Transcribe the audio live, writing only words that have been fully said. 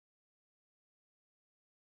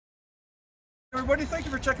Everybody, thank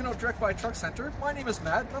you for checking out Direct Buy Truck Center. My name is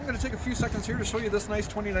Matt, and I'm going to take a few seconds here to show you this nice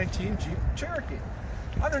 2019 Jeep Cherokee.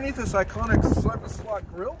 Underneath this iconic 7-slot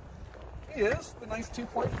grille is the nice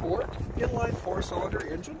 2.4 inline 4-cylinder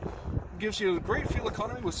engine. It gives you a great fuel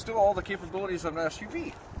economy with still all the capabilities of an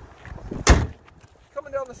SUV.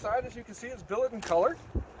 Coming down the side, as you can see, it's billet in color,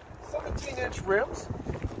 17-inch rims,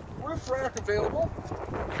 roof rack available.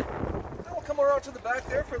 Then we'll come around to the back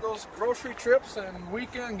there for those grocery trips and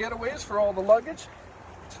weekend getaways for all the luggage.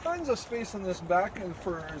 Tons of space in this back and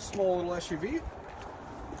for a small little SUV.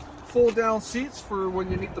 Fold down seats for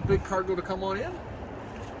when you need the big cargo to come on in.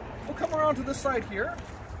 We'll come around to this side here.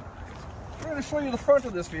 We're going to show you the front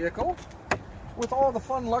of this vehicle with all the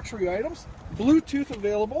fun luxury items. Bluetooth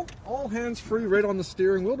available, all hands-free right on the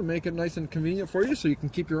steering wheel to make it nice and convenient for you so you can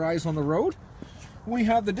keep your eyes on the road. We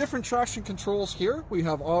have the different traction controls here. We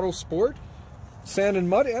have auto sport, sand and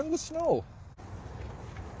mud, and the snow.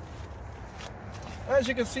 As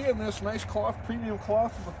you can see in this nice cloth, premium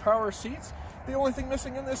cloth with the power seats, the only thing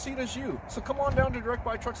missing in this seat is you. So come on down to Direct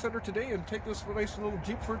Buy Truck Center today and take this nice little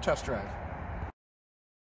Jeep for a test drive.